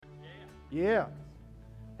Yeah.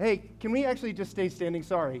 Hey, can we actually just stay standing?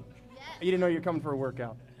 Sorry. Yes. You didn't know you're coming for a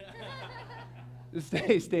workout. Just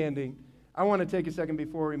stay standing. I want to take a second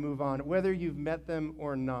before we move on. Whether you've met them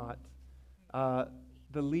or not,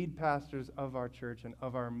 the lead pastors of our church and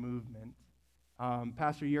of our movement,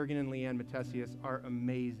 Pastor Jurgen and Leanne Matesius, are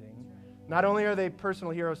amazing. Not only are they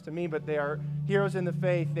personal heroes to me, but they are heroes in the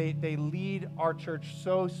faith. They lead our church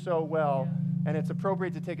so well, and it's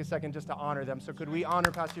appropriate to take a second just to honor them. So could we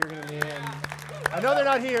honor Pastor Jurgen and Leanne? I know they're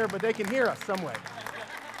not here, but they can hear us some way.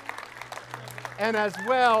 And as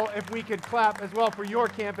well, if we could clap as well for your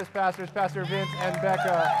campus pastors, Pastor Vince and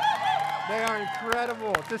Becca. They are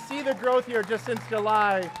incredible. To see the growth here just since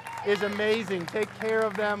July is amazing. Take care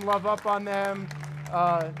of them, love up on them,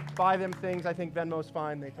 buy them things. I think Venmo's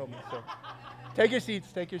fine, they told me so. Take your seats.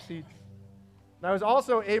 And I was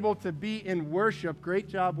also able to be in worship. Great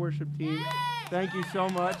job, worship team. Thank you so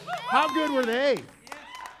much. How good were they?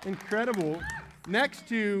 Incredible. Next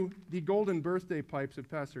to the golden birthday pipes of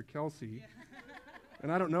Pastor Kelsey.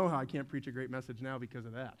 And I don't know how I can't preach a great message now because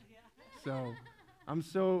of that. So I'm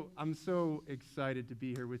so excited to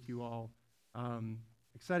be here with you all.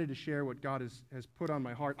 Excited to share what God has put on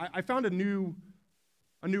my heart. I found a new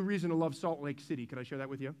reason to love Salt Lake City. Could I share that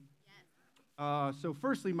with you? Yes. So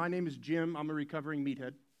firstly, my name is Jim. I'm a recovering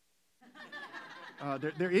meathead.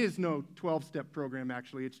 There is no 12-step program,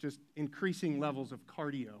 actually. It's just increasing levels of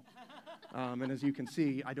cardio. And as you can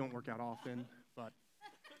see, I don't work out often, but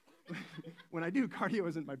when I do, cardio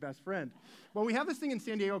isn't my best friend. Well, we have this thing in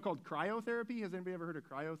San Diego called cryotherapy. Has anybody ever heard of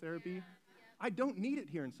cryotherapy? Yeah. I don't need it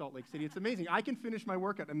here in Salt Lake City. It's amazing. I can finish my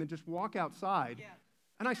workout and then just walk outside,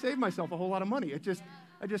 and I save myself a whole lot of money. I just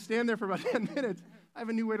stand there for about 10 minutes. I have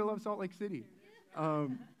a new way to love Salt Lake City.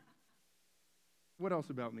 What else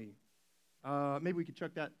about me? Maybe we could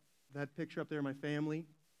chuck that picture up there of my family.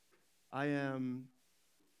 I'm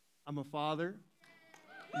a father.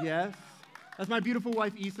 Yes. That's my beautiful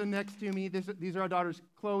wife, Issa, next to me. These are our daughters,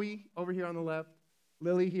 Chloe, over here on the left,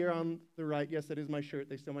 Lily here on the right. Yes, that is my shirt.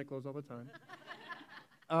 They steal my clothes all the time.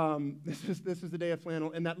 This is the day of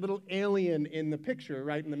flannel. And that little alien in the picture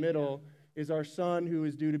right in the middle is our son, who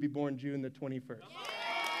is due to be born June the 21st.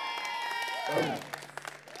 Oh,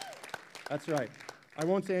 that's right. I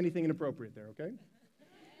won't say anything inappropriate there, okay?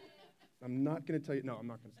 I'm not going to tell you. No, I'm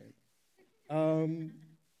not going to say it.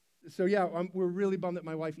 So yeah, we're really bummed that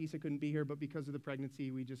my wife Issa couldn't be here, but because of the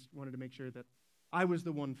pregnancy, we just wanted to make sure that I was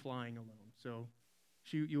the one flying alone. So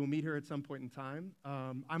you will meet her at some point in time.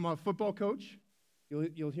 I'm a football coach.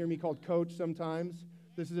 You'll hear me called coach sometimes.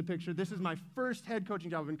 This is a picture. This is my first head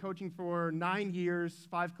coaching job. I've been coaching for 9 years,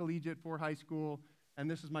 5 collegiate, 4 high school,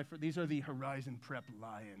 and these are the Horizon Prep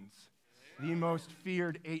Lions, the most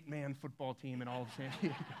feared 8-man football team in all of San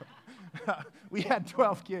Diego. We had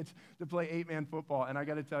 12 kids to play 8-man football, and I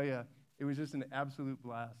got to tell you, it was just an absolute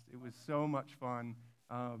blast. It was so much fun.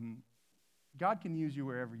 God can use you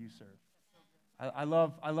wherever you serve. I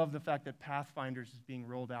love the fact that Pathfinders is being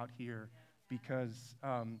rolled out here because,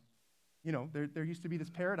 there used to be this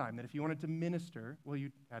paradigm that if you wanted to minister, well,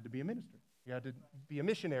 you had to be a minister. You had to be a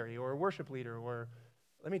missionary or a worship leader or,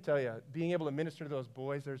 let me tell you, being able to minister to those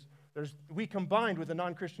boys, we combined with a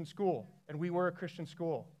non-Christian school, and we were a Christian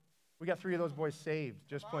school. We got 3 of those boys saved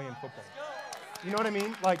just playing football. You know what I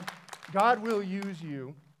mean? Like, God will use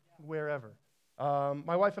you wherever.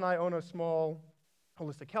 My wife and I own a small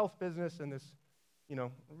holistic health business, and this,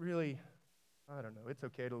 really, I don't know, it's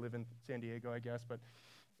okay to live in San Diego, I guess, but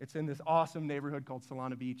it's in this awesome neighborhood called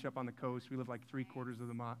Solana Beach up on the coast. We live like 3/4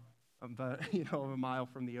 of a mile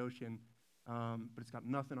from the ocean, but it's got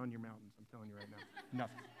nothing on your mountains, I'm telling you right now.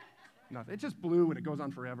 Nothing. It's just blue and it goes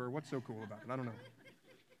on forever. What's so cool about it? I don't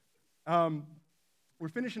know. We're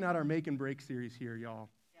finishing out our Make and Break series here, y'all.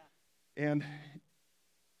 Yeah. And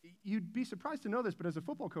you'd be surprised to know this, but as a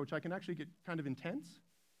football coach, I can actually get kind of intense.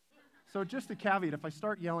 So just a caveat, if I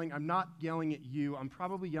start yelling, I'm not yelling at you. I'm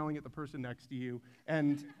probably yelling at the person next to you.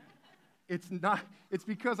 And it's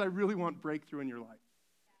because I really want breakthrough in your life.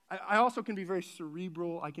 I also can be very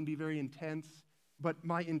cerebral. I can be very intense. But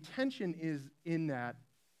my intention is in that,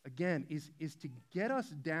 again, is to get us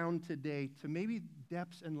down today to maybe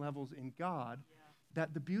depths and levels in God,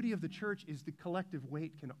 that the beauty of the church is the collective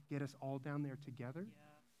weight can get us all down there together.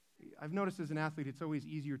 Yeah. I've noticed as an athlete, it's always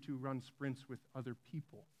easier to run sprints with other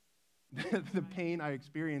people. The pain I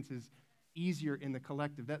experience is easier in the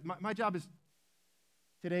collective. My job is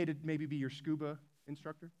today to maybe be your scuba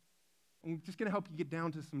instructor. I'm just going to help you get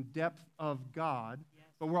down to some depth of God,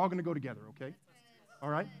 but we're all going to go together, okay? All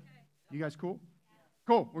right? You guys cool?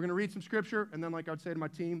 Cool. We're going to read some scripture, and then like I would say to my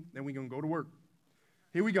team, then we're going to go to work.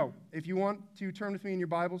 Here we go. If you want to turn with me in your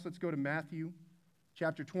Bibles, let's go to Matthew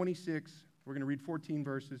chapter 26. We're going to read 14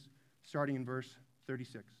 verses, starting in verse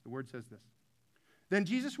 36. The word says this. Then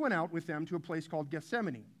Jesus went out with them to a place called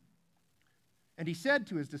Gethsemane. And he said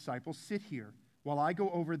to his disciples, "Sit here while I go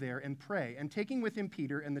over there and pray." And taking with him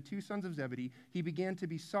Peter and the two sons of Zebedee, he began to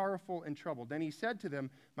be sorrowful and troubled. Then he said to them,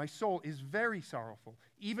 "My soul is very sorrowful,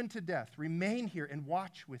 even to death. Remain here and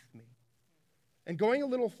watch with me." And going a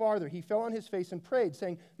little farther, he fell on his face and prayed,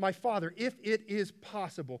 saying, "My Father, if it is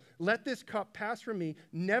possible, let this cup pass from me.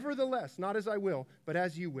 Nevertheless, not as I will, but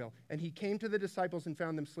as you will." And he came to the disciples and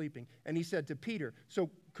found them sleeping. And he said to Peter, "So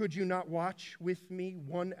could you not watch with me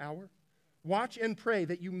 1 hour? Watch and pray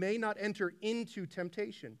that you may not enter into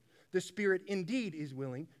temptation. The spirit indeed is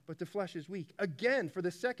willing, but the flesh is weak." Again, for the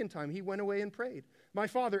second time, he went away and prayed, "My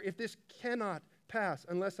Father, if this cannot pass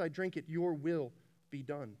unless I drink it, your will be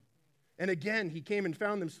done." And again he came and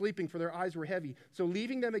found them sleeping, for their eyes were heavy. So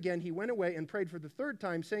leaving them again, he went away and prayed for the third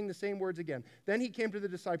time, saying the same words again. Then he came to the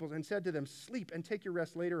disciples and said to them, "Sleep and take your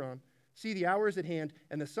rest later on. See, the hour is at hand,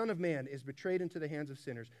 and the Son of Man is betrayed into the hands of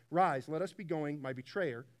sinners. Rise, let us be going. My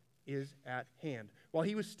betrayer is at hand." While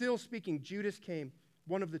he was still speaking, Judas came,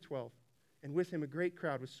 one of the 12, and with him a great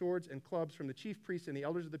crowd with swords and clubs from the chief priests and the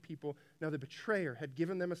elders of the people. Now the betrayer had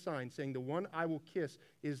given them a sign, saying, "The one I will kiss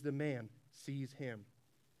is the man. Seize him."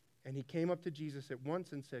 And he came up to Jesus at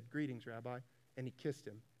once and said, "Greetings, Rabbi," and he kissed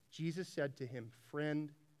him. Jesus said to him,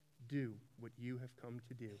 "Friend, do what you have come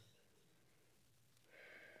to do."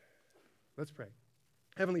 Let's pray.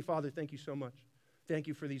 Heavenly Father, thank you so much. Thank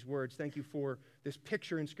you for these words. Thank you for this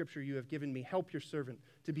picture in Scripture you have given me. Help your servant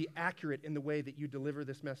to be accurate in the way that you deliver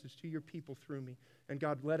this message to your people through me. And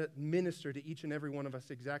God, let it minister to each and every one of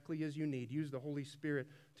us exactly as you need. Use the Holy Spirit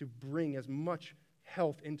to bring as much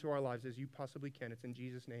health into our lives as you possibly can. It's in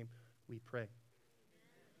Jesus' name we pray.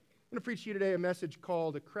 I'm going to preach to you today a message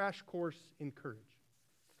called A Crash Course in Courage.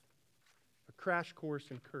 A crash course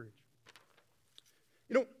in courage.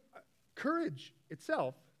 You know, courage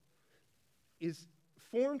itself is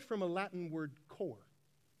formed from a Latin word cor.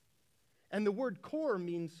 And the word cor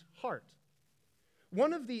means heart.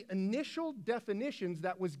 One of the initial definitions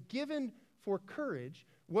that was given for courage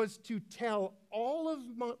was to tell all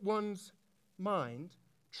of one's mind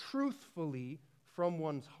truthfully from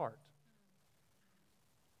one's heart.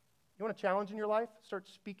 You want a challenge in your life? Start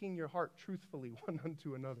speaking your heart truthfully one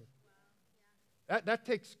unto another. That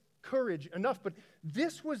takes courage enough, but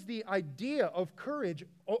this was the idea of courage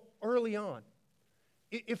early on.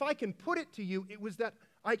 If I can put it to you, it was that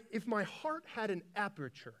if my heart had an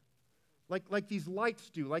aperture, like these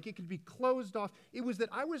lights do, like it could be closed off, it was that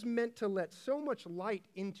I was meant to let so much light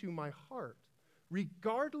into my heart,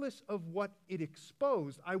 regardless of what it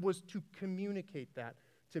exposed, I was to communicate that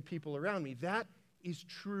to people around me. That is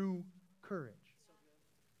true courage.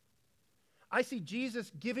 I see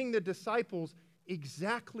Jesus giving the disciples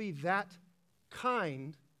exactly that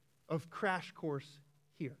kind of crash course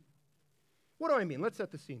here. What do I mean? Let's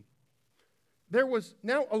set the scene. There was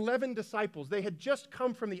now 11 disciples. They had just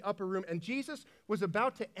come from the upper room, and Jesus was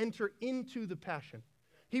about to enter into the passion.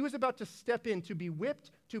 He was about to step in, to be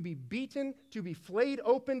whipped, to be beaten, to be flayed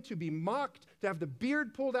open, to be mocked, to have the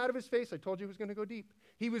beard pulled out of his face. I told you he was going to go deep.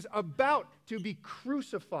 He was about to be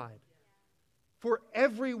crucified for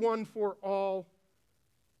everyone for all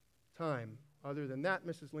time. Other than that,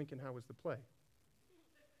 Mrs. Lincoln, how was the play?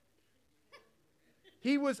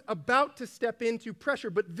 He was about to step into pressure,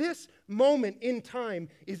 but this moment in time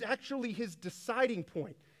is actually his deciding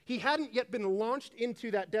point. He hadn't yet been launched into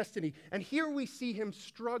that destiny, and here we see him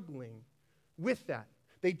struggling with that.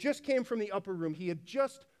 They just came from the upper room. He had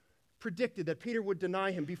just predicted that Peter would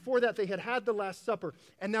deny him. Before that, they had had the Last Supper,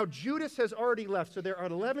 and now Judas has already left, so there are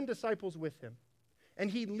 11 disciples with him, and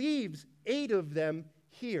he leaves 8 of them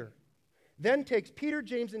here. Then takes Peter,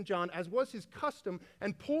 James, and John, as was his custom,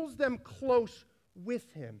 and pulls them close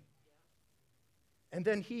with him. And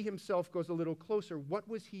then he himself goes a little closer. What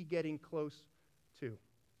was he getting close to?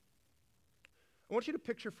 I want you to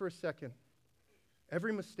picture for a second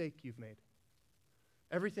every mistake you've made,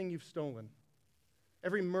 everything you've stolen,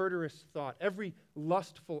 every murderous thought, every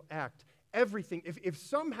lustful act, everything. If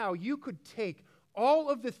somehow you could take all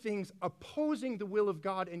of the things opposing the will of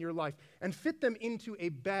God in your life and fit them into a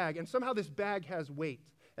bag, and somehow this bag has weight,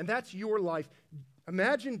 and that's your life.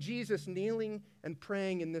 Imagine Jesus kneeling and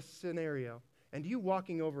praying in this scenario, and you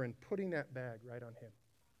walking over and putting that bag right on him.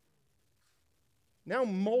 Now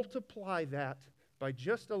multiply that by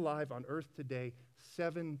just alive on earth today,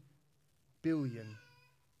 7 billion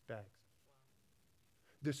bags.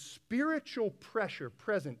 The spiritual pressure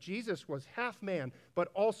present, Jesus was half man, but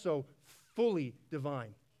also fully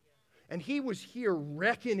divine. And he was here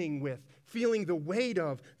reckoning with, feeling the weight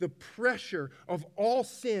of, the pressure of all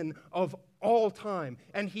sin of all time.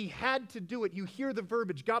 And he had to do it. You hear the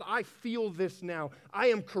verbiage, God, I feel this now. I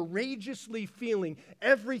am courageously feeling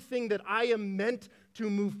everything that I am meant to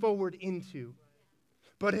move forward into.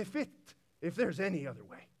 But if there's any other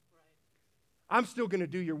way, I'm still going to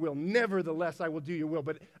do your will. Nevertheless, I will do your will.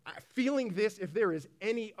 But feeling this, if there is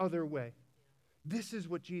any other way, this is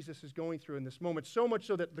what Jesus is going through in this moment. So much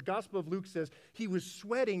so that the Gospel of Luke says he was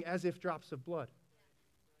sweating as if drops of blood.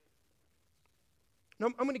 Now,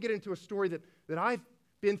 I'm going to get into a story that I've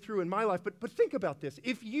been through in my life. But think about this.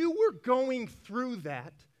 If you were going through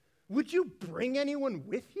that, would you bring anyone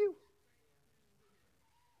with you?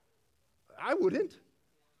 I wouldn't.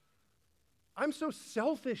 I'm so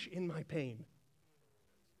selfish in my pain.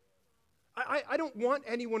 I don't want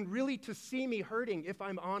anyone really to see me hurting, if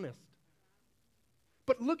I'm honest.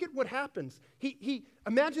 But look at what happens. He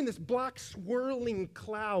imagine this black swirling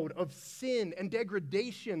cloud of sin and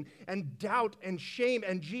degradation and doubt and shame,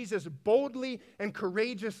 and Jesus boldly and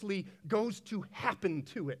courageously goes to happen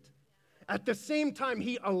to it. At the same time,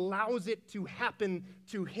 he allows it to happen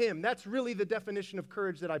to him. That's really the definition of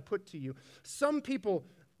courage that I put to you. Some people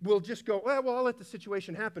will just go, well, I'll let the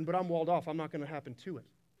situation happen, but I'm walled off. I'm not going to happen to it.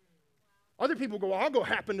 Other people go, I'll go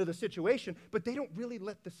happen to the situation, but they don't really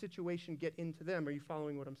let the situation get into them. Are you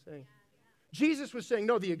following what I'm saying? Jesus was saying,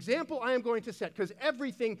 no, the example I am going to set, because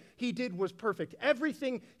everything he did was perfect.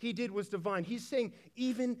 Everything he did was divine. He's saying,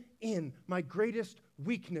 even in my greatest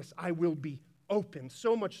weakness, I will be open.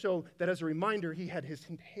 So much so that as a reminder, he had his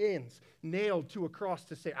hands nailed to a cross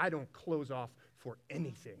to say, I don't close off for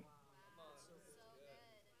anything.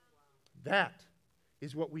 That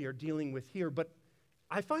is what we are dealing with here. But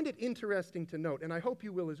I find it interesting to note, and I hope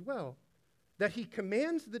you will as well, that he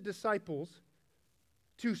commands the disciples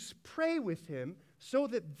to pray with him so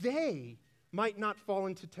that they might not fall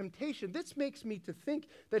into temptation. This makes me to think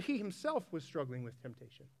that he himself was struggling with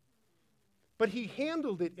temptation. But he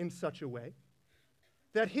handled it in such a way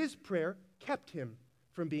that his prayer kept him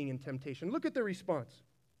from being in temptation. Look at the response.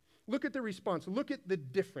 Look at the response. Look at the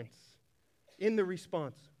difference in the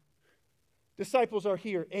response. Disciples are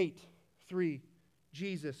here, 8, 3,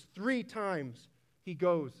 Jesus. 3 times he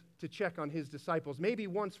goes to check on his disciples. Maybe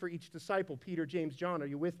once for each disciple. Peter, James, John, are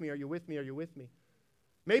you with me? Are you with me? Are you with me?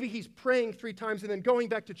 Maybe he's praying 3 times and then going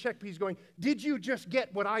back to check. He's going, did you just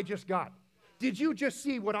get what I just got? Did you just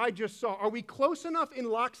see what I just saw? Are we close enough in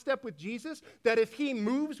lockstep with Jesus that if he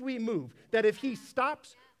moves, we move? That if he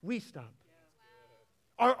stops, we stop?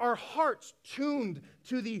 Are our hearts tuned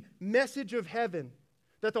to the message of heaven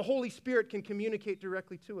that the Holy Spirit can communicate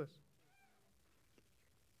directly to us?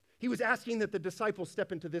 He was asking that the disciples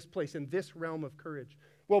step into this place, in this realm of courage.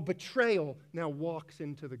 Well, betrayal now walks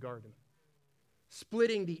into the garden.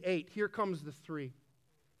 Splitting the 8, here comes the 3.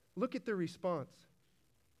 Look at the response.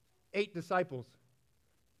 8 disciples.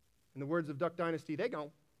 In the words of Duck Dynasty, they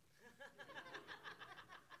go.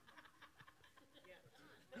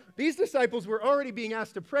 These disciples were already being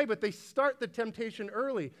asked to pray, but they start the temptation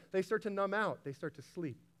early. They start to numb out. They start to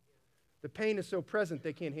sleep. The pain is so present,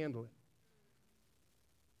 they can't handle it.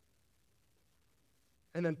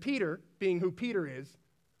 And then Peter, being who Peter is,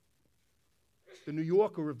 the New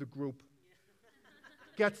Yorker of the group,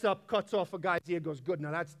 gets up, cuts off a guy's ear, goes, good,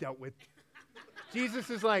 now that's dealt with. Jesus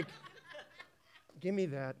is like, give me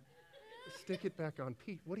that. Stick it back on.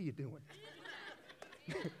 Pete, what are you doing?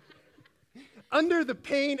 Under the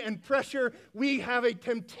pain and pressure, we have a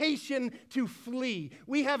temptation to flee.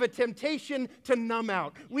 We have a temptation to numb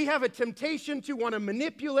out. We have a temptation to want to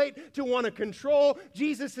manipulate, to want to control.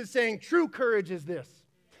 Jesus is saying true courage is this.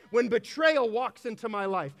 When betrayal walks into my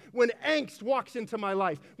life, when angst walks into my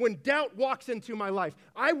life, when doubt walks into my life,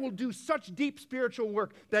 I will do such deep spiritual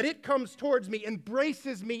work that it comes towards me,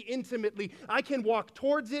 embraces me intimately. I can walk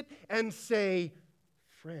towards it and say,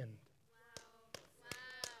 friend.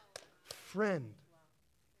 Friend,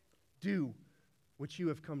 do what you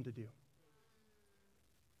have come to do.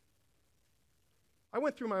 I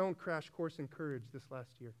went through my own crash course in courage this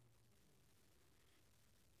last year.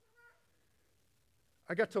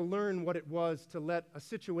 I got to learn what it was to let a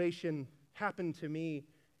situation happen to me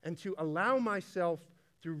and to allow myself,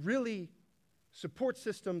 through really support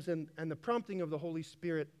systems and the prompting of the Holy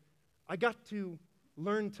Spirit, I got to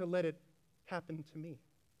learn to let it happen to me,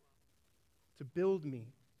 to build me,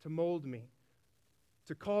 to mold me,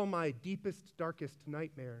 to call my deepest, darkest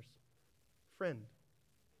nightmares friend.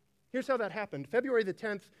 Here's how that happened. February the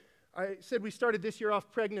 10th, I said we started this year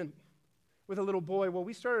off pregnant with a little boy. Well,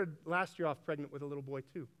 we started last year off pregnant with a little boy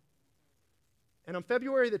too. And on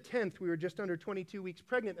February the 10th, we were just under 22 weeks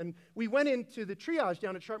pregnant, and we went into the triage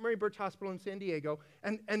down at Sharp Mary Birch Hospital in San Diego,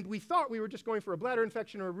 and we thought we were just going for a bladder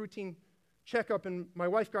infection or a routine checkup, and my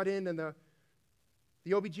wife got in, and the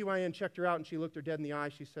OBGYN checked her out, and she looked her dead in the eye.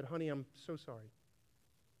 She said, "Honey, I'm so sorry.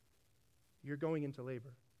 You're going into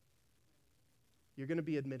labor. You're going to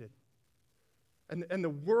be admitted." And the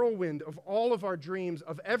whirlwind of all of our dreams,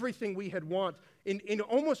 of everything we had want, in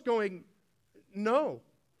almost going, no,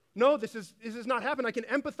 this is not happening. I can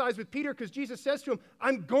empathize with Peter because Jesus says to him,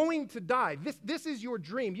 "I'm going to die. This is your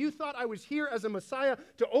dream. You thought I was here as a Messiah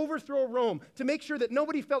to overthrow Rome, to make sure that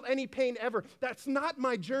nobody felt any pain ever. That's not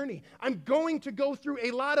my journey. I'm going to go through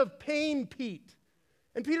a lot of pain, Pete."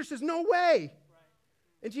 And Peter says, "No way."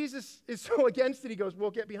 And Jesus is so against it, he goes,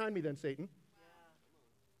 "Well, get behind me then, Satan."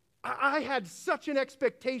 I had such an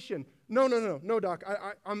expectation. No, Doc.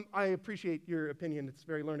 I appreciate your opinion. It's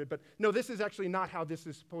very learned. But no, this is actually not how this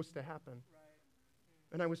is supposed to happen.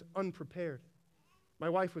 And I was unprepared. My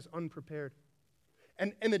wife was unprepared.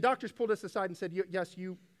 And the doctors pulled us aside and said, "Yes,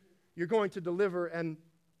 you're going to deliver." And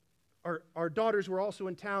our daughters were also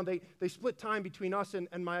in town. They split time between us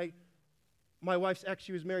and my wife's ex.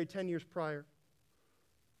 She was married 10 years prior.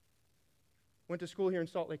 Went to school here in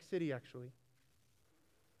Salt Lake City, actually.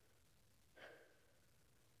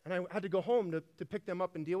 And I had to go home to pick them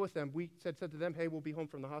up and deal with them. We said to them, "Hey, we'll be home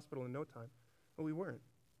from the hospital in no time." But we weren't.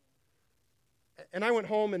 And I went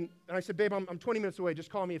home and I said, "Babe, I'm 20 minutes away. Just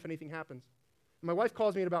call me if anything happens." And my wife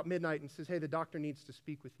calls me at about midnight and says, "Hey, the doctor needs to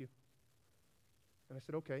speak with you." And I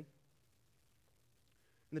said, "Okay." And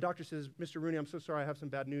the doctor says, "Mr. Rooney, I'm so sorry. I have some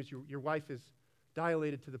bad news. Your wife is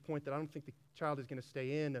dilated to the point that I don't think the child is going to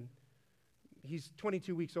stay in. And he's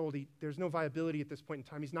 22 weeks old. There's no viability at this point in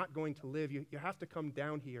time. He's not going to live. You have to come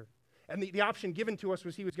down here." And the option given to us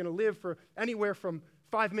was he was going to live for anywhere from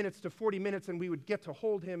 5 minutes to 40 minutes, and we would get to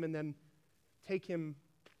hold him and then take him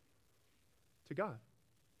to God.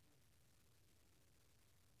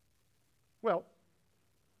 Well,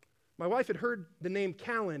 my wife had heard the name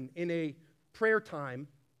Callan in a prayer time,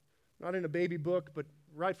 not in a baby book, but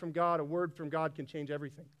right from God. A word from God can change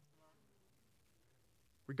everything,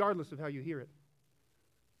 regardless of how you hear it.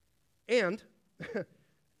 And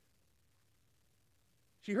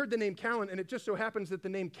she heard the name Callan, and it just so happens that the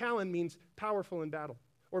name Callan means powerful in battle,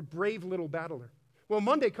 or brave little battler. Well,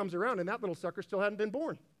 Monday comes around, and that little sucker still hadn't been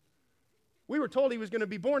born. We were told he was going to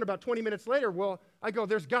be born about 20 minutes later. Well, I go,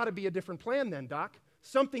 "There's got to be a different plan then, Doc.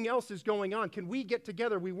 Something else is going on. Can we get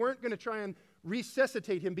together?" We weren't going to try and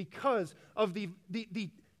resuscitate him because of the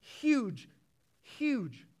huge,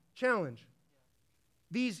 huge challenge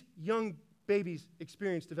these young babies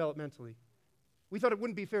experience developmentally. We thought it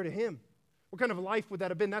wouldn't be fair to him. What kind of a life would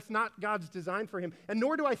that have been? That's not God's design for him. And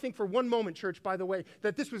nor do I think for one moment, church, by the way,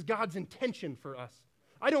 that this was God's intention for us.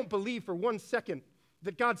 I don't believe for 1 second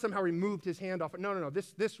that God somehow removed his hand off it. No.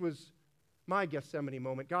 This was my Gethsemane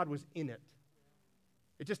moment. God was in it.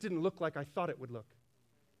 It just didn't look like I thought it would look.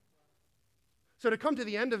 So to come to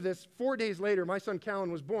the end of this, 4 days later, my son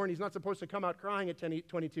Callan was born. He's not supposed to come out crying at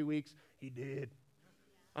 22 weeks. He did.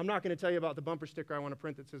 I'm not going to tell you about the bumper sticker I want to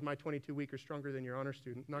print that says, "My 22 week are stronger than your honor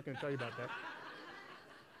student." I'm not going to tell you about that.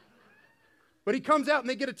 But he comes out and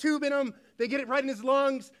they get a tube in him. They get it right in his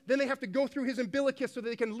lungs. Then they have to go through his umbilicus so that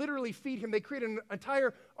they can literally feed him. They create an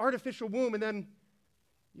entire artificial womb. And then,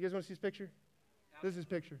 you guys want to see his picture? This is his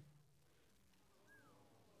picture.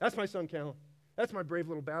 That's my son Callan. That's my brave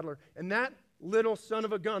little battler. And that little son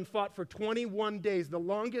of a gun fought for 21 days, the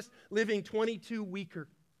longest living 22-weeker.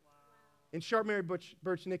 In Sharp Mary Birch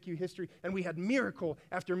NICU history, and we had miracle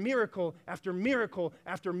after miracle after miracle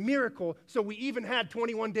after miracle, so we even had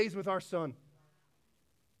 21 days with our son.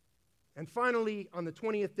 And finally, on the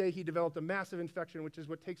 20th day, he developed a massive infection, which is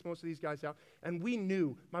what takes most of these guys out, and we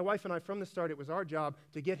knew, my wife and I, from the start, it was our job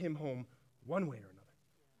to get him home one way or another.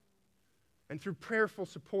 And through prayerful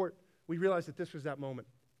support, we realized that this was that moment.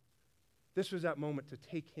 This was that moment to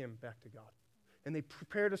take him back to God. And they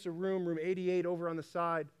prepared us a room 88 over on the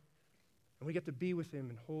side, and we get to be with him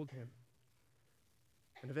and hold him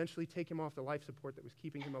and eventually take him off the life support that was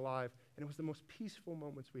keeping him alive. And it was the most peaceful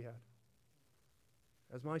moments we had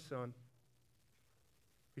as my son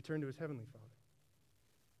returned to his heavenly Father.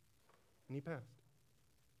 And he passed.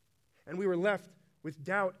 And we were left with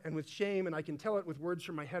doubt and with shame, and I can tell it with words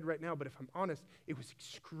from my head right now, but if I'm honest, it was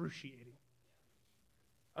excruciating.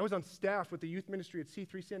 I was on staff with the youth ministry at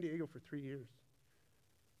C3 San Diego for 3 years.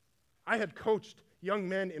 I had coached young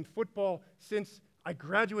men in football since I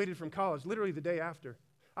graduated from college, literally the day after.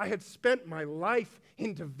 I had spent my life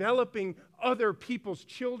in developing other people's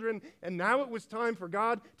children, and now it was time for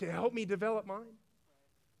God to help me develop mine.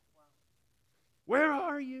 Where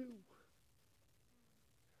are you?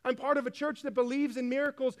 I'm part of a church that believes in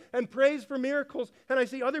miracles and prays for miracles, and I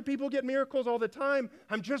see other people get miracles all the time.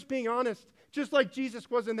 I'm just being honest. Just like Jesus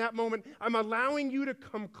was in that moment, I'm allowing you to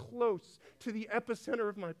come close to the epicenter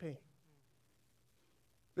of my pain.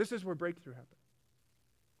 This is where breakthrough happens.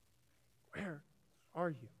 Where are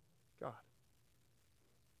you, God?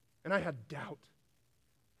 And I had doubt.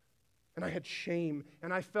 And I had shame.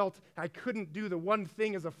 And I felt I couldn't do the one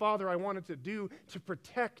thing as a father I wanted to do, to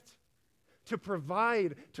protect, to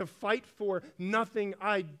provide, to fight for. Nothing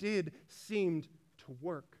I did seemed to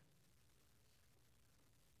work.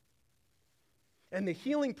 And the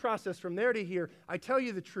healing process from there to here, I tell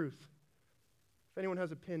you the truth. If anyone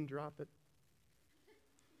has a pin, drop it.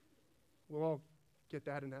 We'll all get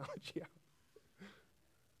that analogy out.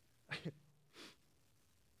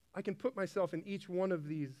 I can put myself in each one of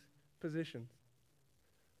these positions.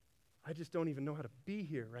 I just don't even know how to be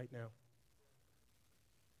here right now.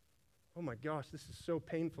 Oh my gosh, this is so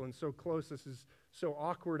painful and so close. This is so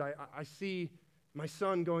awkward. I see my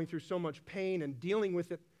son going through so much pain and dealing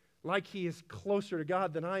with it like he is closer to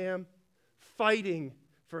God than I am, fighting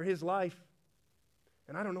for his life.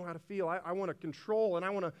 And I don't know how to feel. I want to control, and I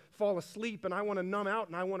want to fall asleep, and I want to numb out,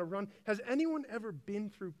 and I want to run. Has anyone ever been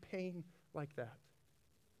through pain like that?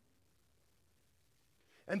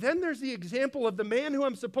 And then there's the example of the man who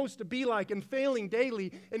I'm supposed to be like and failing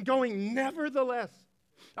daily and going, nevertheless,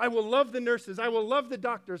 I will love the nurses. I will love the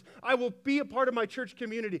doctors. I will be a part of my church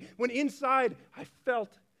community. When inside, I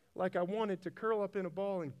felt like I wanted to curl up in a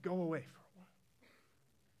ball and go away for a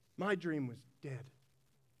while. My dream was dead.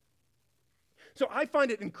 So I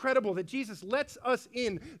find it incredible that Jesus lets us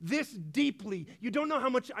in this deeply. You don't know how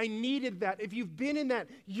much I needed that. If you've been in that,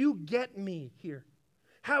 you get me here.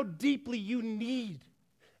 How deeply you need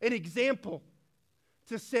an example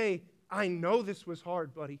to say, I know this was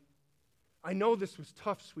hard, buddy. I know this was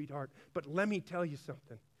tough, sweetheart, but let me tell you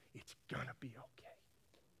something. It's going to be okay.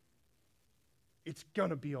 It's going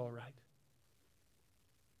to be all right.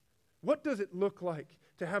 What does it look like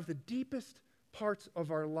to have the deepest parts of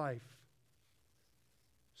our life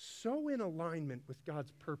so in alignment with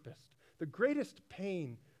God's purpose, the greatest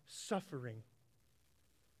pain, suffering,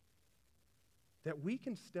 that we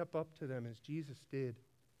can step up to them as Jesus did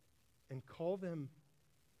and call them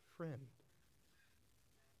friend?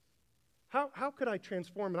 How could I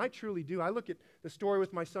transform? And I truly do. I look at the story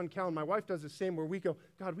with my son, Cal, and my wife does the same, where we go,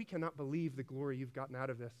 God, we cannot believe the glory you've gotten out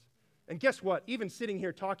of this. And guess what? Even sitting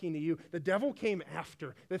here talking to you, the devil came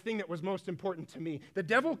after the thing that was most important to me. The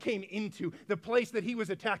devil came into the place that he was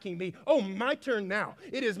attacking me. Oh, my turn now.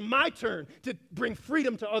 It is my turn to bring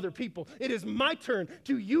freedom to other people. It is my turn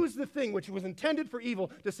to use the thing which was intended for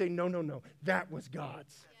evil to say, no, no, no, that was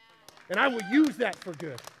God's. And I will use that for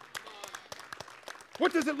good.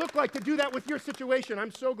 What does it look like to do that with your situation? I'm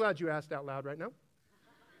so glad you asked out loud right now.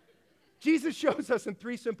 Jesus shows us in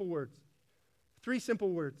three simple words. Three simple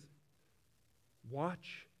words.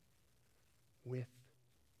 Watch with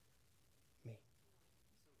me.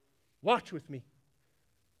 Watch with me.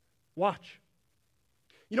 Watch.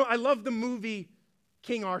 You know, I love the movie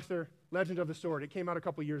King Arthur, Legend of the Sword. It came out a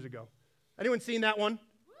couple years ago. Anyone seen that one?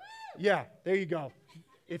 Yeah, there you go.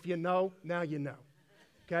 If you know, now you know.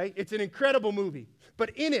 Okay? It's an incredible movie.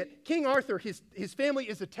 But in it, King Arthur, his family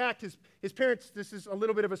is attacked. His parents, this is a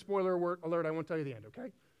little bit of a spoiler alert. I won't tell you the end,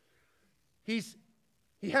 okay?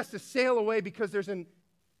 He has to sail away because there's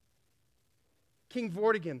King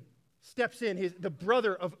Vortigern steps in, the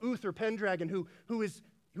brother of Uther Pendragon, who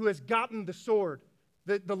has gotten the sword,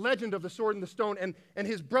 the legend of the sword and the stone, and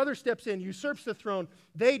his brother steps in, usurps the throne.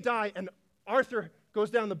 They die, and Arthur goes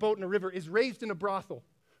down the boat in a river, is raised in a brothel,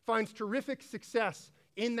 finds terrific success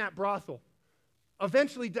in that brothel.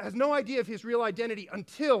 Eventually has no idea of his real identity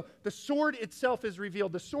until the sword itself is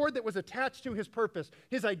revealed, the sword that was attached to his purpose,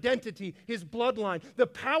 his identity, his bloodline, the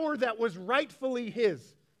power that was rightfully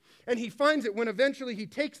his. And he finds it when eventually he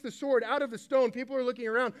takes the sword out of the stone. People are looking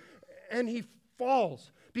around, and he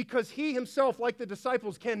falls because he himself, like the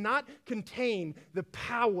disciples, cannot contain the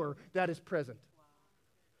power that is present.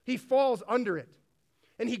 He falls under it.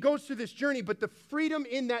 And he goes through this journey, but the freedom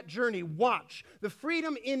in that journey, watch, the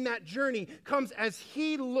freedom in that journey comes as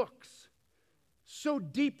he looks so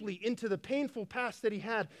deeply into the painful past that he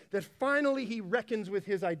had that finally he reckons with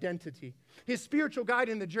his identity. His spiritual guide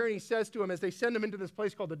in the journey says to him as they send him into this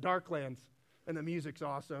place called the Darklands, and the music's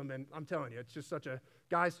awesome, and I'm telling you, it's just such a,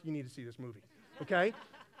 guys, you need to see this movie, okay?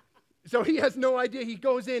 So he has no idea. He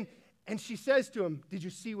goes in, and she says to him, did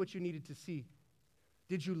you see what you needed to see?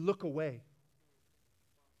 Did you look away?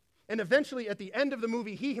 And eventually, at the end of the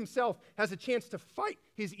movie, he himself has a chance to fight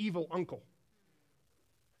his evil uncle.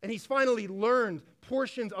 And he's finally learned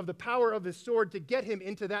portions of the power of his sword to get him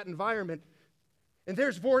into that environment. And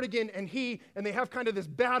there's Vortigern and they have kind of this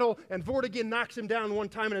battle, and Vortigern knocks him down one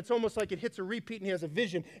time, and it's almost like it hits a repeat, and he has a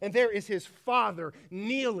vision. And there is his father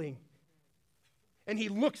kneeling. And he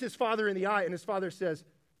looks his father in the eye, and his father says,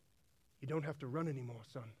 "You don't have to run anymore,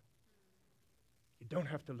 son. You don't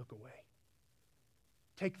have to look away.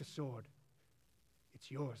 Take the sword.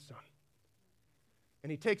 It's yours, son."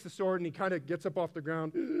 And he takes the sword, and he kind of gets up off the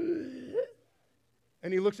ground,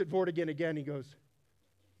 and he looks at Vortigern again. He goes,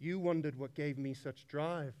 "You wondered what gave me such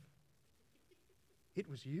drive. It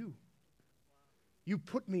was you. You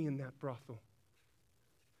put me in that brothel.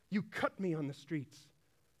 You cut me on the streets.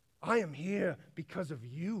 I am here because of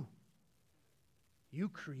you. You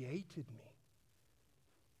created me."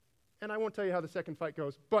 And I won't tell you how the second fight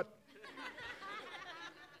goes, but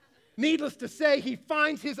needless to say, he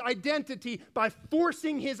finds his identity by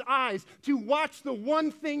forcing his eyes to watch the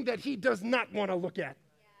one thing that he does not want to look at.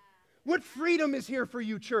 What freedom is here for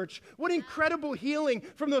you, church? What incredible healing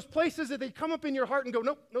from those places that they come up in your heart and go,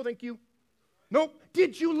 "Nope, no thank you. Nope,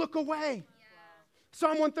 did you look away?"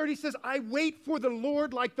 Psalm 130 says, "I wait for the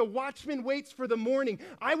Lord like the watchman waits for the morning.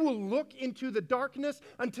 I will look into the darkness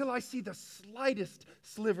until I see the slightest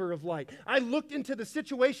sliver of light." I looked into the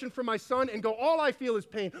situation for my son and go, all I feel is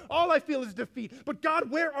pain. All I feel is defeat. But God,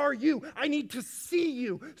 where are you? I need to see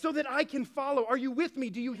you so that I can follow. Are you with me?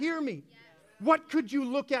 Do you hear me? Yes. What could you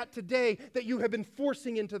look at today that you have been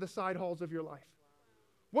forcing into the side halls of your life?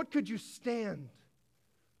 What could you stand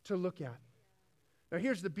to look at? Now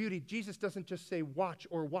here's the beauty. Jesus doesn't just say watch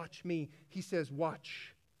or watch me. He says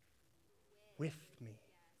watch with me.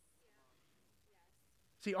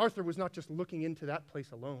 See, Arthur was not just looking into that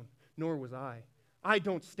place alone, nor was I. I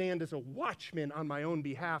don't stand as a watchman on my own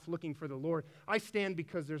behalf looking for the Lord. I stand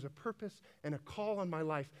because there's a purpose and a call on my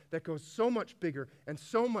life that goes so much bigger and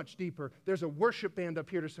so much deeper. There's a worship band up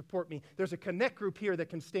here to support me. There's a connect group here that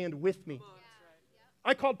can stand with me.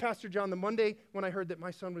 I called Pastor John the Monday when I heard that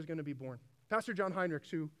my son was going to be born. Pastor John Heinrichs,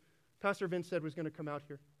 who Pastor Vince said was going to come out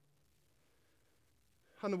here.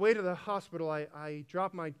 On the way to the hospital, I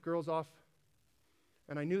dropped my girls off,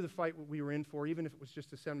 and I knew the fight we were in for, even if it was just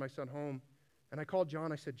to send my son home. And I called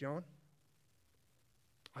John. I said, "John,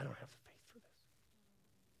 I don't have the faith for this.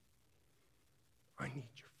 I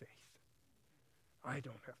need your faith. I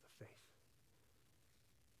don't have the faith."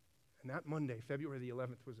 And that Monday, February the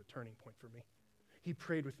 11th, was a turning point for me. He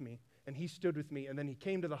prayed with me, and he stood with me, and then he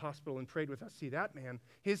came to the hospital and prayed with us. See, that man,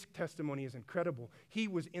 his testimony is incredible. He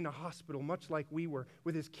was in a hospital, much like we were,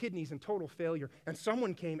 with his kidneys in total failure, and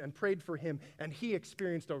someone came and prayed for him, and he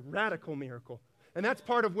experienced a radical miracle. And that's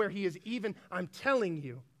part of where he is even, I'm telling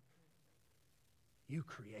you, you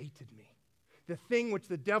created me. The thing which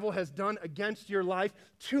the devil has done against your life,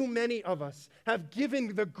 too many of us have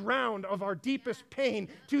given the ground of our deepest pain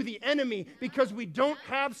to the enemy because we don't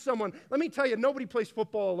have someone. Let me tell you, nobody plays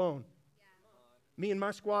football alone. Me and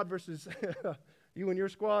my squad versus you and your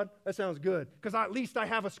squad, that sounds good, because at least I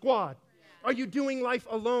have a squad. Are you doing life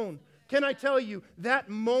alone? Can I tell you, that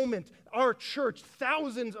moment, our church,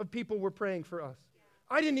 thousands of people were praying for us.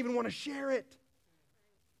 I didn't even want to share it.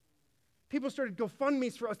 People started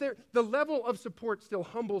GoFundMes for us. The level of support still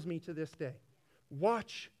humbles me to this day.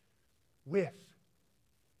 Watch with.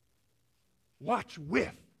 Watch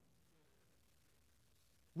with.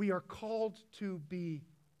 We are called to be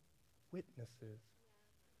witnesses.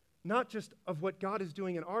 Not just of what God is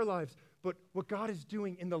doing in our lives, but what God is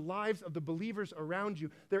doing in the lives of the believers around you.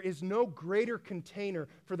 There is no greater container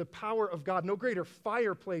for the power of God, no greater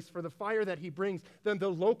fireplace for the fire that He brings than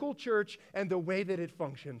the local church and the way that it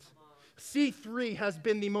functions. C3 has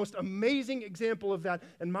been the most amazing example of that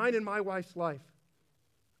in mine and my wife's life.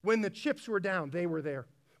 When the chips were down, they were there.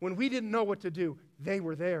 When we didn't know what to do, they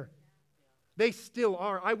were there. They still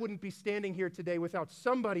are. I wouldn't be standing here today without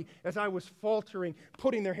somebody, as I was faltering,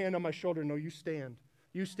 putting their hand on my shoulder. No, you stand.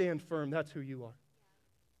 You stand firm. That's who you are.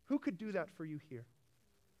 Who could do that for you here?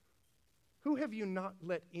 Who have you not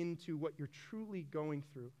let into what you're truly going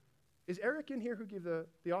through? Is Eric in here who gave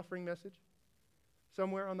the offering message?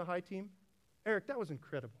 Somewhere on the high team? Eric, that was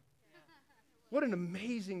incredible. What an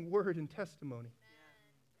amazing word and testimony.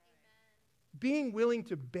 Being willing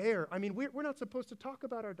to bear. I mean, we're not supposed to talk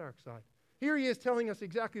about our dark side. Here he is telling us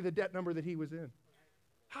exactly the debt number that he was in.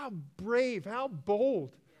 How brave, how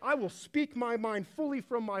bold. I will speak my mind fully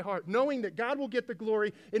from my heart, knowing that God will get the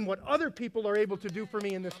glory in what other people are able to do for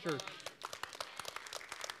me in this church.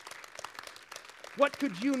 What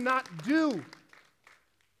could you not do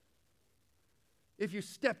if you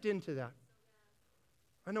stepped into that?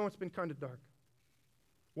 I know it's been kind of dark.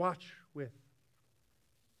 Watch with.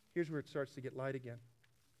 Here's where it starts to get light again.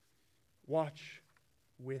 Watch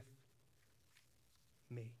with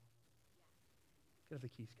me. Could have the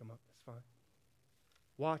keys come up. That's fine.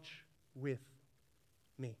 Watch with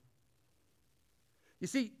me. You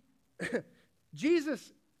see,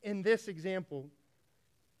 Jesus in this example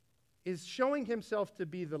is showing himself to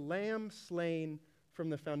be the lamb slain from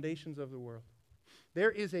the foundations of the world.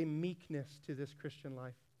 There is a meekness to this Christian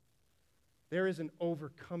life. There is an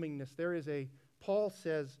overcomingness. There is a, Paul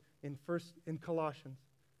says in Colossians,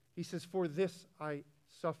 he says, for this I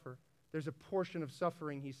suffer. There's a portion of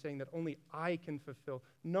suffering, he's saying, that only I can fulfill.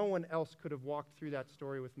 No one else could have walked through that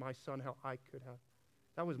story with my son how I could have.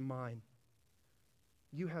 That was mine.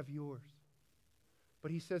 You have yours.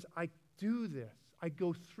 But he says, I do this. I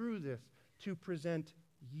go through this to present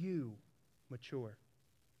you mature.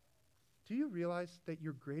 Do you realize that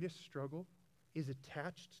your greatest struggle is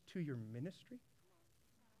attached to your ministry?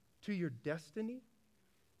 To your destiny?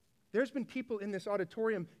 There's been people in this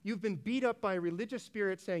auditorium, you've been beat up by a religious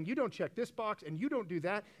spirit saying, you don't check this box, and you don't do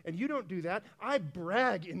that, and you don't do that. I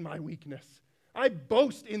brag in my weakness. I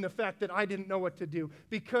boast in the fact that I didn't know what to do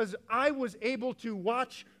because I was able to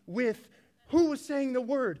watch with who was saying the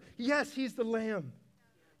word. Yes, he's the Lamb.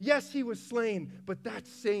 Yes, he was slain, but that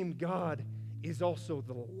same God is also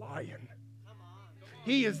the Lion.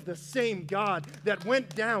 He is the same God that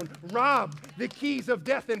went down, robbed the keys of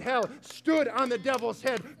death and hell, stood on the devil's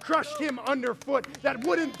head, crushed him underfoot, that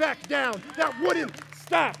wouldn't back down, that wouldn't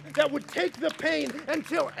stop, that would take the pain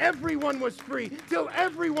until everyone was free, till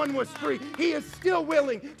everyone was free. He is still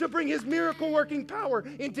willing to bring his miracle-working power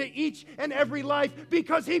into each and every life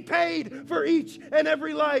because he paid for each and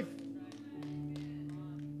every life.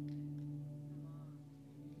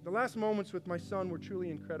 The last moments with my son were truly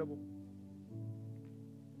incredible.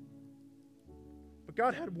 But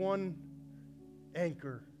God had one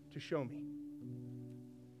anchor to show me.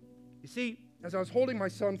 You see, as I was holding my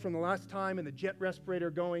son from the last time and the jet respirator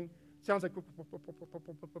going, it sounds like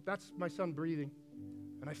that's my son breathing.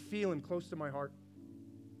 And I feel him close to my heart.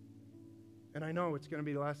 And I know it's going to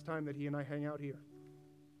be the last time that he and I hang out here.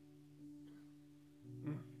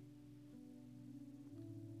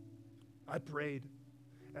 I prayed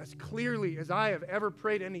as clearly as I have ever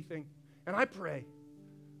prayed anything. And I pray.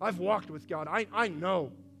 I've walked with God. I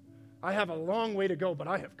know I have a long way to go, but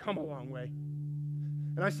I have come a long way.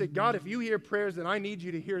 And I said, God, if you hear prayers, then I need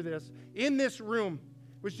you to hear this. In this room,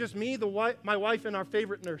 it was just me, my wife, and our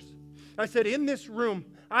favorite nurse. I said, in this room,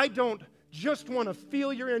 I don't just want to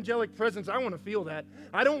feel your angelic presence. I want to feel that.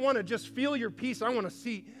 I don't want to just feel your peace. I want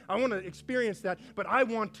to experience that. But I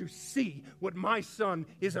want to see what my son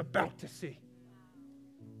is about to see.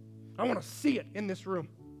 I want to see it in this room.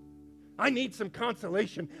 I need some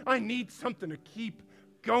consolation. I need something to keep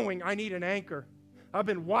going. I need an anchor. I've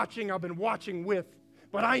been watching with,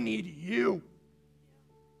 but I need you.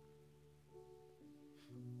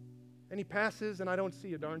 And he passes, and I don't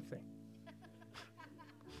see a darn thing.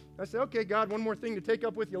 I say, okay, God, one more thing to take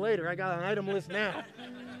up with you later. I got an item list now.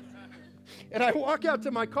 And I walk out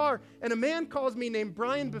to my car, and a man calls me named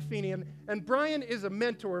Brian Buffini, and Brian is a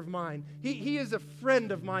mentor of mine. He is a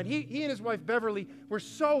friend of mine. He and his wife, Beverly, were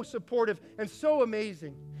so supportive and so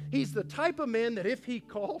amazing. He's the type of man that if he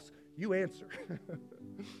calls, you answer.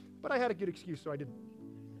 But I had a good excuse, so I didn't.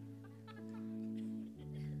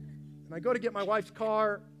 And I go to get my wife's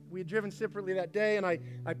car. We had driven separately that day, and I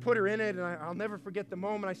put her in it, and I'll never forget the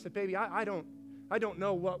moment. I said, baby, I don't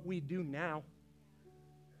know what we do now.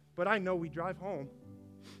 But I know we drive home.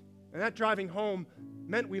 And that driving home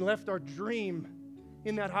meant we left our dream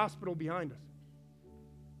in that hospital behind us.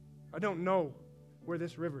 I don't know where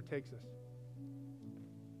this river takes us.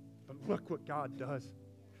 But look what God does.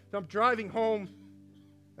 So I'm driving home,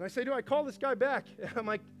 and I say, do I call this guy back? And I'm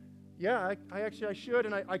like, yeah, I should.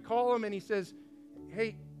 And I call him, and he says,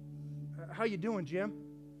 hey, how you doing, Jim?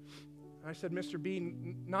 And I said, Mr. B,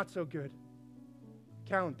 not so good.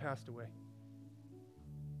 Callan passed away.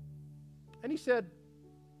 And he said,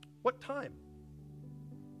 what time?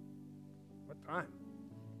 What time?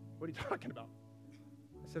 What are you talking about?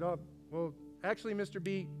 I said, oh, well, actually, Mr.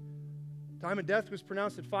 B, time of death was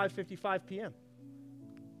pronounced at 5:55 p.m.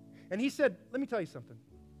 And he said, let me tell you something.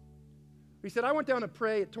 He said, I went down to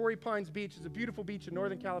pray at Torrey Pines Beach. It's a beautiful beach in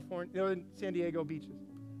Northern California, Northern San Diego beaches.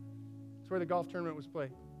 It's where the golf tournament was played.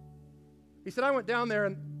 He said, I went down there,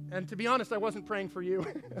 and to be honest, I wasn't praying for you.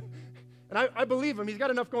 And I believe him. He's got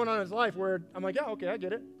enough going on in his life where I'm like, yeah, okay, I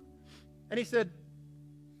get it. And he said,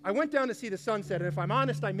 I went down to see the sunset, and if I'm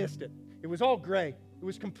honest, I missed it. It was all gray. It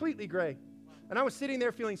was completely gray. And I was sitting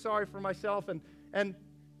there feeling sorry for myself, and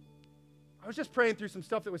I was just praying through some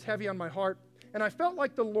stuff that was heavy on my heart, and I felt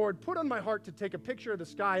like the Lord put on my heart to take a picture of the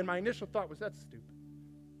sky, and my initial thought was, that's stupid.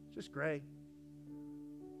 just gray.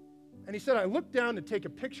 And he said, I looked down to take a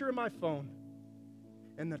picture of my phone,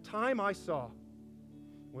 and the time I saw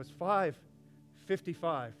was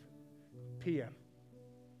 5:55 p.m.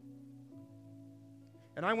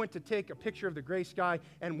 And I went to take a picture of the gray sky,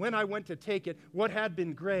 and when I went to take it, what had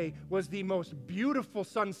been gray was the most beautiful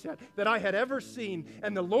sunset that I had ever seen.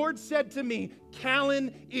 And the Lord said to me,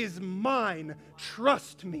 Callan is mine.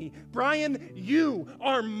 Trust me. Brian, you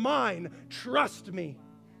are mine. Trust me.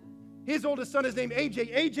 His oldest son is named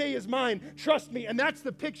AJ. AJ is mine. Trust me. And that's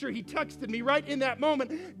the picture he texted me right in that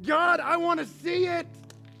moment. God, I want to see it.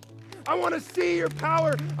 I want to see your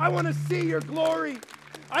power. I want to see your glory.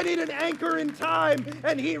 I need an anchor in time,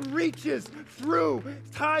 and he reaches through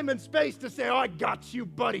time and space to say, oh, I got you,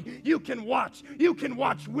 buddy. You can watch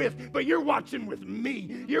with, but you're watching with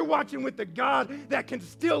me. You're watching with the God that can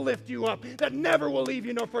still lift you up, that never will leave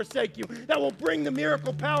you nor forsake you, that will bring the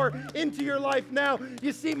miracle power into your life now.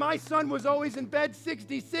 You see, my son was always in bed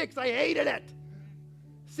 66. I hated it.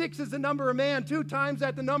 6 is the number of man. 2 times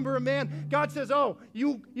that the number of man. God says, oh,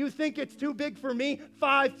 you think it's too big for me?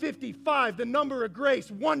 555, the number of grace.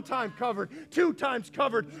 1 time covered, 2 times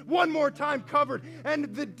covered, 1 more time covered.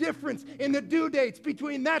 And the difference in the due dates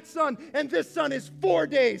between that son and this son is 4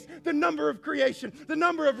 days. The number of creation, the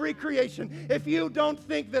number of recreation. If you don't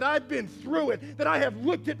think that I've been through it, that I have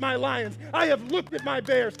looked at my lions, I have looked at my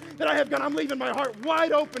bears, that I have gone, I'm leaving my heart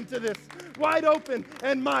wide open to this. Wide open,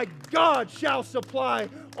 and my God shall supply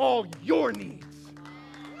all your needs.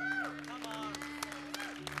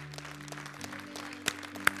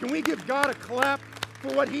 Can we give God a clap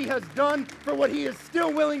for what he has done, for what he is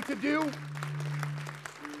still willing to do?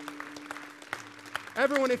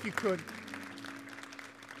 Everyone, if you could,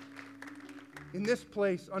 in this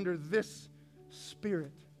place, under this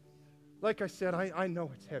Spirit, like I said, I know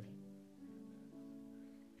it's heavy.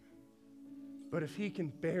 But if he can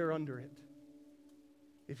bear under it,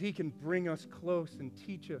 if he can bring us close and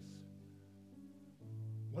teach us,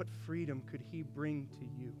 what freedom could he bring to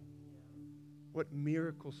you? What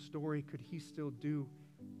miracle story could he still do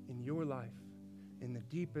in your life, in the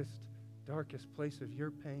deepest, darkest place of your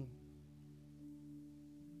pain?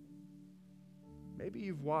 Maybe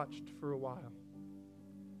you've watched for a while.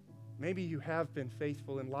 Maybe you have been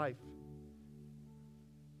faithful in life.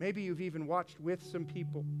 Maybe you've even watched with some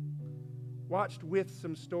people, watched with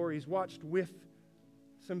some stories, watched with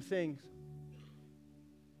some things.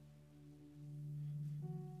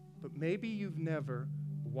 But maybe you've never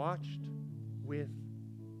watched with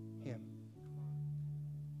him.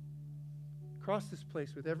 Across this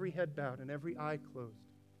place with every head bowed and every eye closed.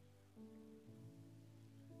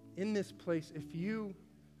 In this place, if you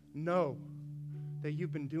know that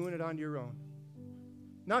you've been doing it on your own,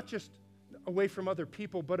 not just away from other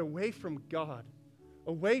people, but away from God,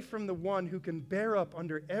 away from the one who can bear up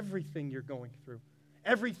under everything you're going through,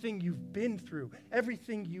 everything you've been through,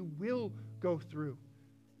 everything you will go through.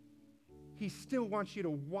 He still wants you to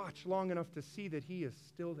watch long enough to see that he is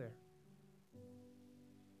still there.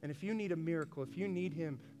 And if you need a miracle, if you need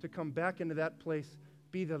him to come back into that place,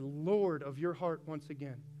 be the Lord of your heart once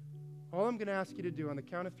again, all I'm going to ask you to do on the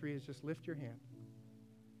count of 3 is just lift your hand.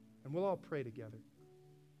 And we'll all pray together.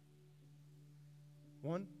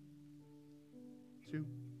 1, 2,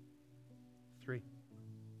 3.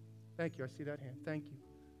 Thank you. I see that hand. Thank you.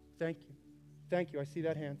 Thank you. Thank you. I see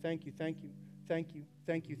that hand. Thank you. Thank you. Thank you.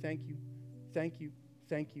 Thank you. Thank you. Thank you.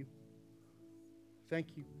 Thank you.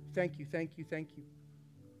 Thank you. Thank you. Thank you. Thank you.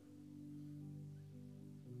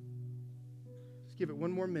 Just give it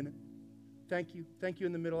one more minute. Thank you. Thank you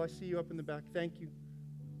in the middle. I see you up in the back. Thank you.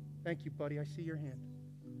 Thank you, buddy. I see your hand.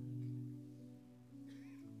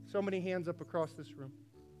 So many hands up across this room.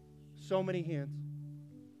 So many hands.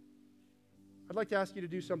 I'd like to ask you to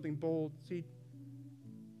do something bold. See,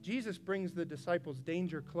 Jesus brings the disciples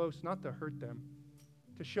danger close, not to hurt them,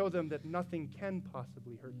 to show them that nothing can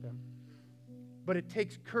possibly hurt them. But it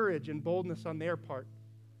takes courage and boldness on their part.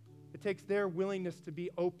 It takes their willingness to be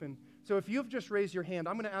open. So if you've just raised your hand,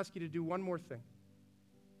 I'm going to ask you to do one more thing.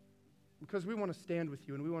 Because we want to stand with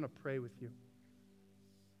you and we want to pray with you.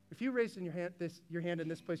 If you raised your hand in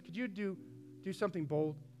this place, could you do something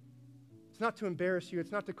bold? It's not to embarrass you.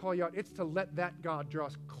 It's not to call you out. It's to let that God draw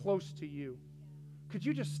us close to you. Could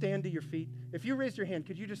you just stand to your feet? If you raised your hand,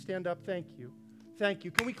 could you just stand up? Thank you. Thank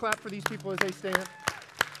you. Can we clap for these people as they stand?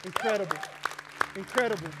 Incredible.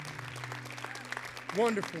 Incredible.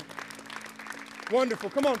 Wonderful. Wonderful.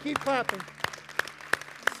 Come on, keep clapping.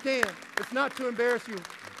 Stand. It's not to embarrass you.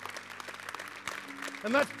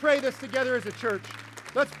 And let's pray this together as a church.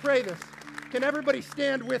 Let's pray this. Can everybody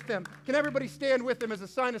stand with them? Can everybody stand with them as a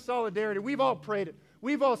sign of solidarity? We've all prayed it.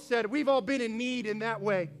 We've all said it. We've all been in need in that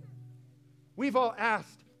way. We've all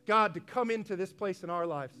asked God to come into this place in our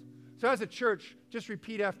lives. So as a church, just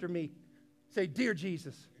repeat after me. Say, "Dear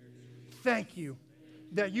Jesus, thank you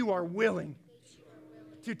that you are willing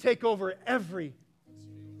to take over every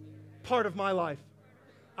part of my life.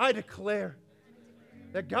 I declare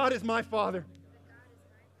that God is my Father.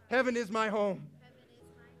 Heaven is my home.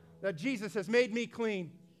 That Jesus has made me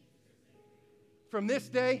clean. From this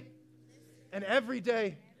day and every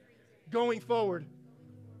day going forward,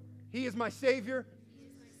 He is my Savior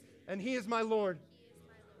and He is my Lord,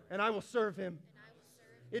 and I will serve Him.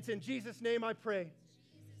 It's in Jesus' name I pray.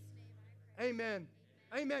 Amen.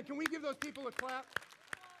 Amen. Can we give those people a clap?